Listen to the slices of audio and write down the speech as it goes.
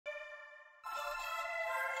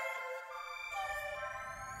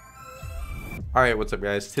Alright, what's up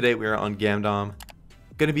guys? Today we are on Gamdom.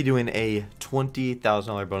 Gonna be doing a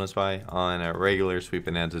 $20,000 bonus buy on a regular Sweet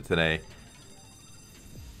Bonanza today.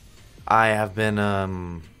 I've been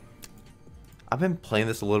playing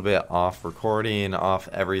this a little bit off recording, off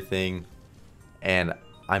everything, and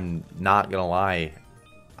I'm not gonna lie,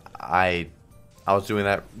 I was doing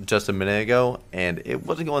that just a minute ago and it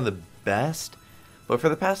wasn't going the best, but for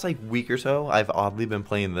the past like week or so I've oddly been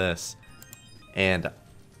playing this and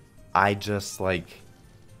I just want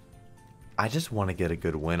to get a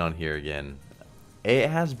good win on here again. It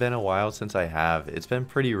has been a while since I have. It's been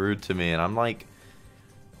pretty rude to me, and I'm like,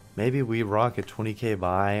 maybe we rock a 20k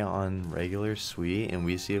buy on regular Sweet, and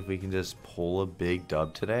we see if we can just pull a big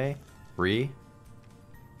dub today.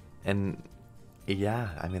 And yeah,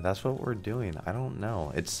 I mean that's what we're doing. I don't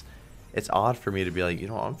know. It's odd for me to be like, you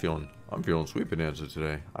know, I'm feeling Sweet Bonanza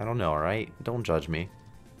today. I don't know. All right, don't judge me.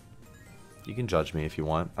 You can judge me if you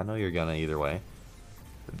want. I know you're gonna either way.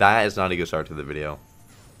 That is not a good start to the video.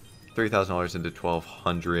 $3,000 into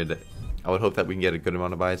 1,200. I would hope that we can get a good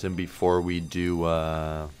amount of buys in before we do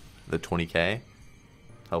the 20k.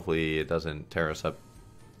 Hopefully it doesn't tear us up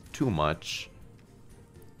too much.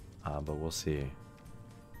 But we'll see.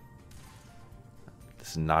 This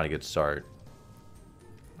is not a good start.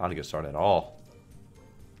 Not a good start at all.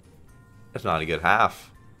 It's not a good half.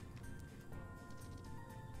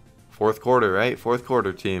 Fourth quarter, right? Fourth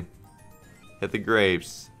quarter, team. Hit the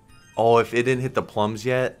grapes. Oh, if it didn't hit the plums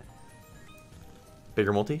yet.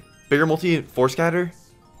 Bigger multi? Bigger multi, four scatter?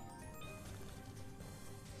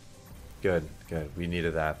 Good, good. We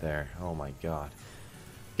needed that there. Oh my god.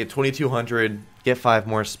 Get 2,200. Get 5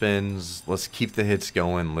 more spins. Let's keep the hits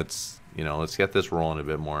going. Let's get this rolling a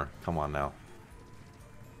bit more. Come on now.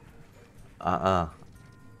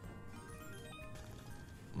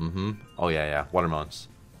 Oh, yeah. Watermelons.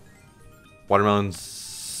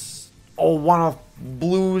 Watermelons. Oh, one off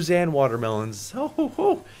blues and watermelons.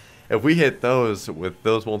 Oh. If we hit those with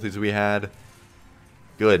those multis we had,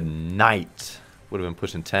 good night. Would have been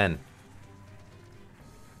pushing 10.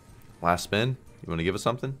 Last spin. You want to give us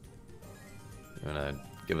something? You want to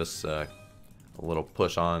give us a little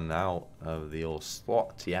push on out of the old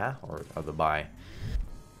slot, yeah? Or of the buy?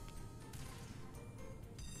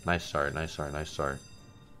 Nice start. That's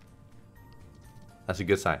a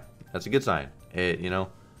good sign. That's a good sign. It,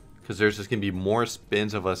 because there's just gonna be more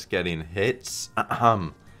spins of us getting hits.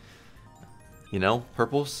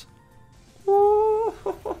 Purples. Ooh,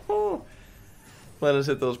 let us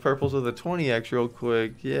hit those purples with a 20x real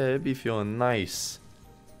quick. Yeah, it'd be feeling nice.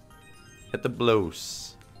 Hit the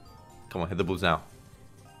blues. Come on, hit the blues now.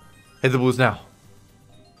 Hit the blues now.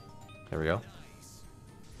 There we go.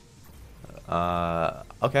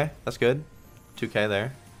 Okay, that's good. 2k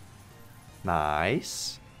there.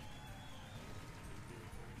 Nice.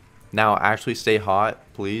 Now actually stay hot,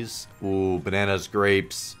 please. Ooh, bananas,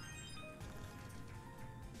 grapes.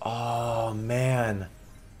 Oh, man.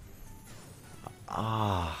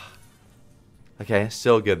 Okay,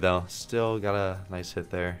 still good though. Still got a nice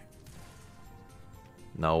hit there.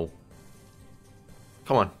 No.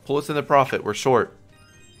 Come on, pull us in the profit. We're short.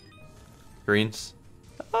 Greens.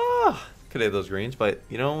 Could have those greens, but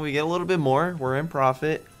we get a little bit more. We're in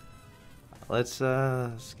profit. Let's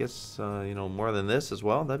get more than this as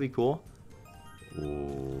well. That'd be cool.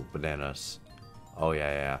 Ooh, bananas. Oh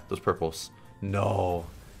yeah. Those purples. No.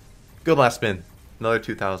 Good last spin. Another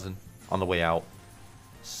 2,000 on the way out.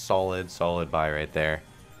 Solid buy right there.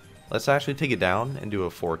 Let's actually take it down and do a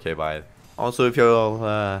 4k buy. Also, if y'all,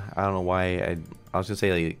 I don't know why I was gonna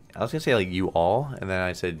say like you all, and then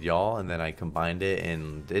I said y'all, and then I combined it,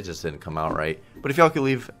 and it just didn't come out right. But if y'all could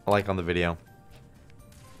leave a like on the video,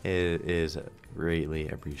 it is greatly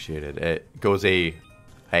appreciated. It goes hey,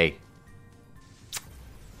 could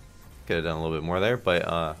have done a little bit more there,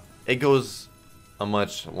 but it goes a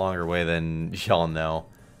much longer way than y'all know.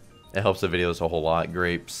 It helps the videos a whole lot.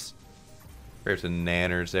 Grapes and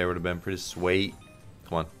nanners there would have been pretty sweet.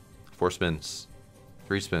 Come on, 4 spins,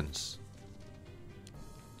 3 spins,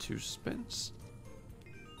 2 spins.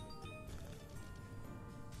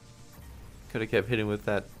 Could have kept hitting with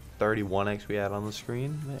that 31x we had on the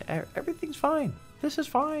screen. Everything's fine. This is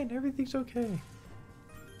fine. Everything's okay.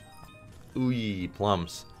 Ooh,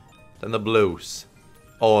 plums. Then the blues.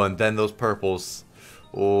 Oh, and then those purples.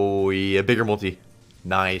 Oh, yeah, bigger multi.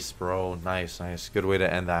 Nice, bro. Nice. Good way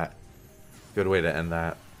to end that.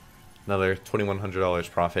 Another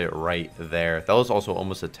 $2,100 profit right there. That was also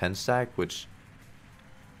almost a 10 stack, which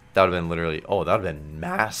that would have been literally, that would have been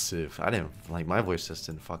massive. I didn't, my voice just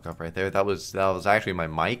didn't fuck up right there. That was actually my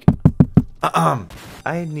mic.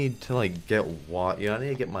 I need to get I need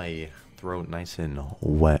to get my throat nice and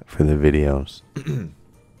wet for the videos.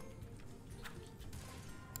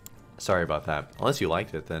 Sorry about that. Unless you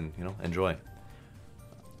liked it, then, you know, enjoy.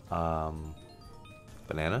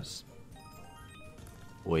 Bananas?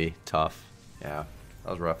 Oi, tough. Yeah,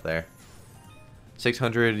 that was rough there.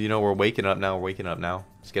 600, you know, we're waking up now. We're waking up now.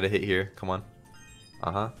 Let's get a hit here. Come on.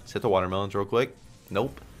 Let's hit the watermelons real quick.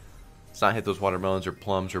 Nope. Let's not hit those watermelons or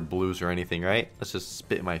plums or blues or anything, right? Let's just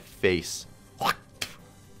spit in my face.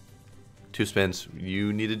 2 spins.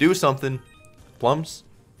 You need to do something. Plums?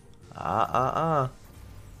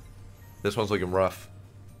 This one's looking rough.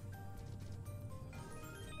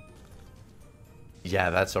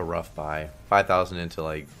 Yeah, that's a rough buy. 5,000 into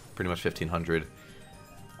like pretty much 1,500.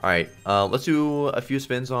 Alright, let's do a few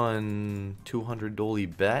spins on 200 dolly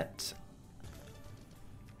bet.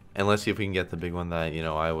 And let's see if we can get the big one that, you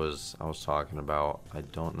know, I was talking about. I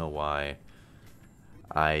don't know why.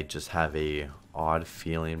 I just have a odd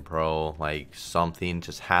feeling, bro. Like something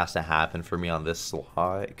just has to happen for me on this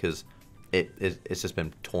slot, because it's just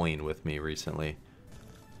been toying with me recently.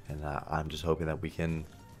 And I'm just hoping that we can,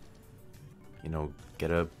 you know,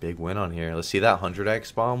 get a big win on here. Let's see that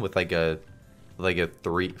 100x bomb with like a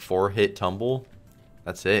 3-4 hit tumble.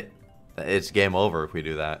 That's it. It's game over if we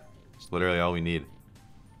do that. It's literally all we need.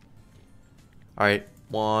 Alright,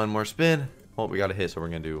 one more spin. Well, we got a hit, so we're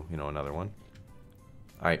gonna do, you know, another one.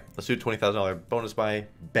 Alright, let's do $20,000 bonus buy.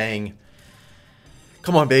 Bang.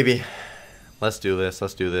 Come on, baby. Let's do this.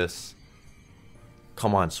 Let's do this.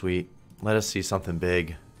 Come on, sweet. Let us see something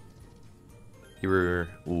big.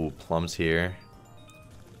 Ooh, plums here.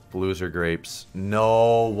 Blues or grapes?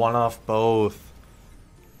 No, one off both.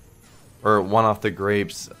 Or one off the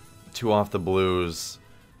grapes, 2 off the blues.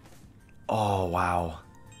 Oh, wow.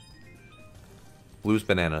 Blues,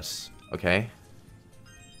 bananas. Okay.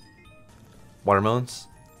 Watermelons?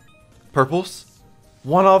 Purples?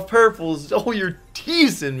 1 off purples. Oh, you're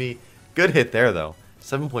teasing me. Good hit there, though.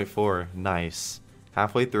 7.4. Nice.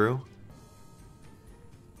 Halfway through.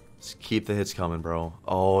 Just keep the hits coming, bro.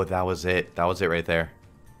 Oh, that was it. That was it right there.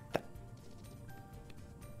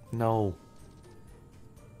 No.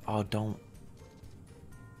 Oh, don't.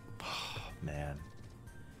 Oh, man.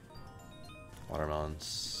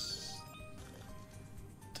 Watermelons.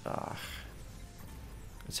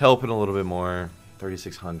 It's helping a little bit more.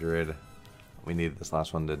 3,600. We need this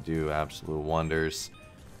last one to do absolute wonders.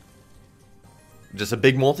 Just a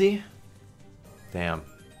big multi? Damn.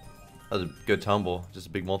 That was a good tumble. Just a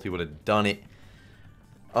big multi would have done it.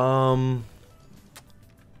 I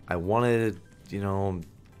wanted to, you know,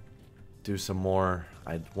 do some more.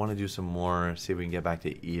 I want to do some more. See if we can get back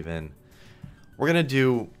to even. We're going to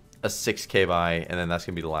do a 6K buy, and then that's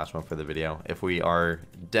going to be the last one for the video. If we are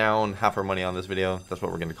down half our money on this video, that's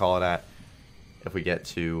what we're going to call it at. If we get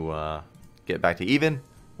to get back to even,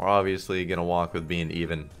 we're obviously going to walk with being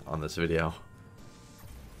even on this video.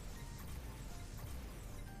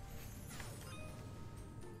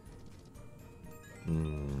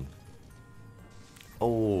 Oh,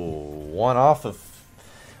 one off of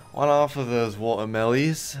those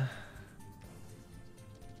watermelons.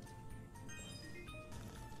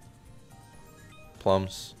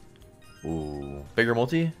 Plums. Ooh, bigger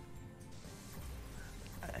multi.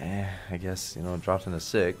 I guess, you know, it drops into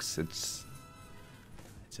 6. It's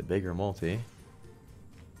a bigger multi.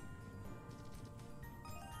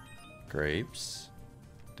 Grapes.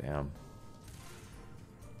 Damn.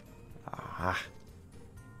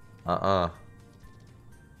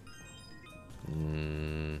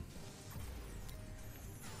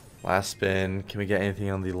 Last spin. Can we get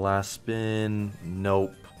anything on the last spin?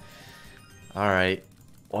 Nope. Alright.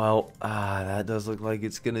 Well, that does look like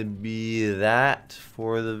it's gonna be that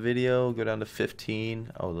for the video. Go down to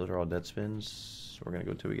 15. Oh, those are all dead spins. We're gonna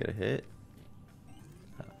go till we get a hit.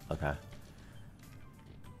 Okay.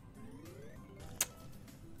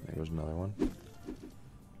 There goes another one.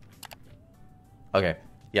 Okay.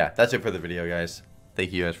 Yeah, that's it for the video, guys.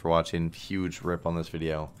 Thank you guys for watching. Huge rip on this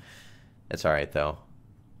video. It's alright, though.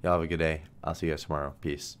 Y'all have a good day. I'll see you guys tomorrow.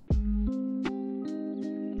 Peace.